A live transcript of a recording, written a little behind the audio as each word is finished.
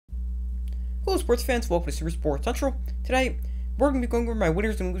Hello sports fans, welcome to Super Sports Central. Today, we're going to be going over my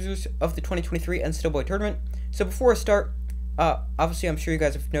winners and losers of the 2023 NCAA Tournament. So before I start, obviously I'm sure you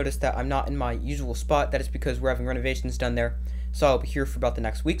guys have noticed that I'm not in my usual spot. That is because we're having renovations done there, so I'll be here for about the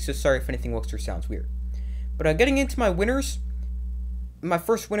next week, so sorry if anything looks or sounds weird. But getting into my winners, my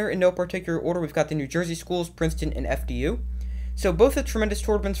first winner in no particular order, we've got the New Jersey schools, Princeton and FDU. So both had tremendous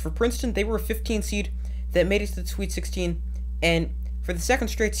tournaments. For Princeton, they were a 15 seed that made it to the Sweet 16, and for the second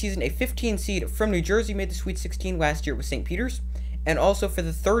straight season, a 15 seed from New Jersey made the Sweet 16 last year with St. Peter's, and also for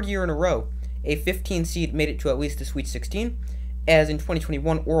the third year in a row, a 15 seed made it to at least the Sweet 16, as in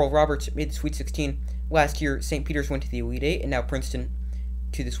 2021, Oral Roberts made the Sweet 16. Last year, St. Peter's went to the Elite Eight, and now Princeton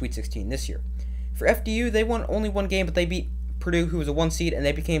to the Sweet 16 this year. For FDU, they won only one game, but they beat Purdue, who was a 1 seed, and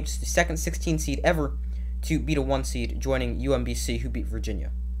they became just the second 16 seed ever to beat a 1 seed, joining UMBC, who beat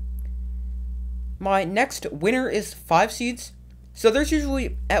Virginia. My next winner is 5 seeds. So there's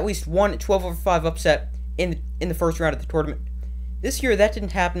usually at least one 12/5 upset in the first round of the tournament. This year that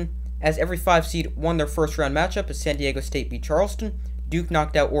didn't happen, as every 5 seed won their first round matchup, as San Diego State beat Charleston, Duke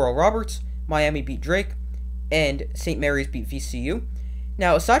knocked out Oral Roberts, Miami beat Drake, and St. Mary's beat VCU.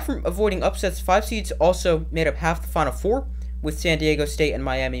 Now, aside from avoiding upsets, 5 seeds also made up half the Final Four, with San Diego State and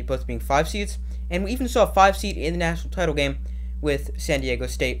Miami both being 5 seeds, and we even saw a 5 seed in the national title game with San Diego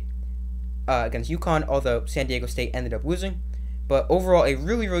State against UConn, although San Diego State ended up losing. But overall, a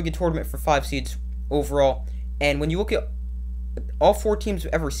really, really good tournament for 5 seeds overall. And when you look at all 4 teams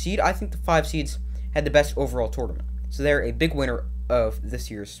ever seed, I think the 5 seeds had the best overall tournament. So they're a big winner of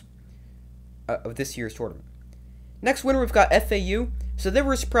this year's tournament. Next winner, we've got FAU. So they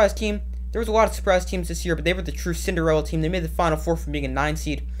were a surprise team. There was a lot of surprise teams this year, but they were the true Cinderella team. They made the Final Four from being a 9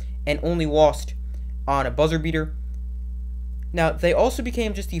 seed and only lost on a buzzer beater. Now, they also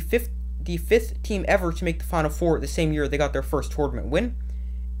became just the fifth team ever to make the Final Four the same year they got their first tournament win.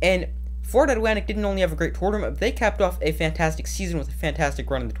 And Florida Atlantic didn't only have a great tournament, but they capped off a fantastic season with a fantastic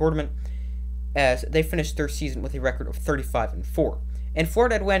run in the tournament, as they finished their season with a record of 35-4. And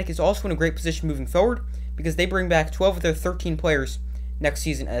Florida Atlantic is also in a great position moving forward, because they bring back 12 of their 13 players next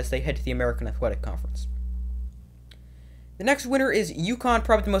season as they head to the American Athletic Conference. The next winner is UConn,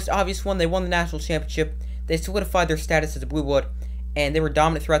 probably the most obvious one. They won the national championship. They solidified their status as a blue blood, and they were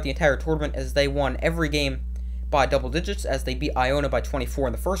dominant throughout the entire tournament, as they won every game by double digits, as they beat Iona by 24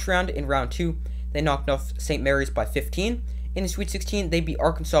 in the first round. In round 2, they knocked off St. Mary's by 15. In the Sweet 16, they beat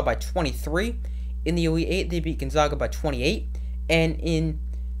Arkansas by 23. In the Elite 8, they beat Gonzaga by 28. And in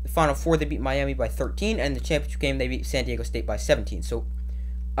the Final Four, they beat Miami by 13. And in the championship game, they beat San Diego State by 17. So,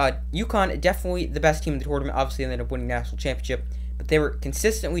 UConn, definitely the best team in the tournament. Obviously, they ended up winning the national championship. But they were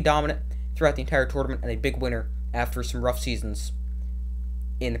consistently dominant throughout the entire tournament, and a big winner after some rough seasons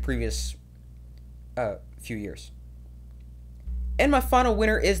in the previous few years. And my final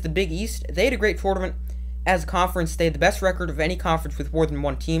winner is the Big East. They had a great tournament as a conference. They had the best record of any conference with more than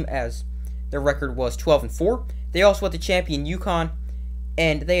one team, as their record was 12-4. They also had the champion UConn,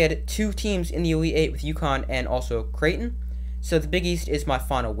 and they had 2 teams in the Elite 8 with UConn and also Creighton. So the Big East is my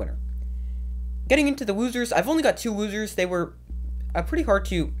final winner. Getting into the losers, I've only got 2 losers. They were pretty hard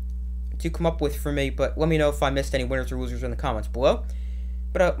to come up with for me, but let me know if I missed any winners or losers in the comments below.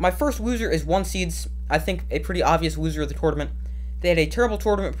 But my first loser is 1 seeds. I think a pretty obvious loser of the tournament. They had a terrible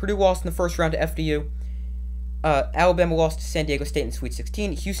tournament. Purdue lost in the first round to FDU. Alabama lost to San Diego State in the Sweet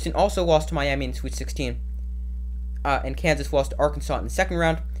 16. Houston also lost to Miami in the Sweet 16. And Kansas lost to Arkansas in the second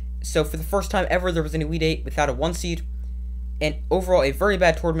round. So for the first time ever, there was an Elite 8 without a 1 seed. And overall, a very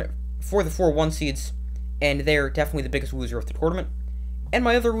bad tournament for the 4 1 seeds. And they're definitely the biggest loser of the tournament. And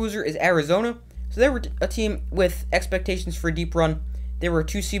my other loser is Arizona. So they were a team with expectations for a deep run. They were a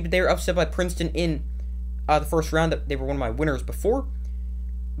 2 seed, but they were upset by Princeton in the first round. They were one of my winners before.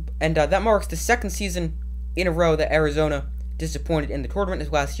 And that marks the second season in a row that Arizona disappointed in the tournament,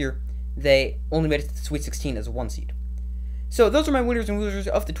 as last year they only made it to the Sweet 16 as a 1 seed. So those are my winners and losers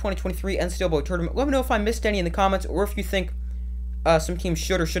of the 2023 NCAA Tournament. Let me know if I missed any in the comments, or if you think some teams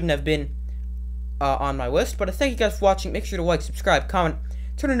should or shouldn't have been on my list. But thank you guys for watching. Make sure to like, subscribe, comment,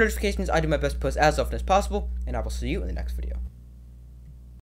 turn on notifications. I do my best to post as often as possible, and I will see you in the next video.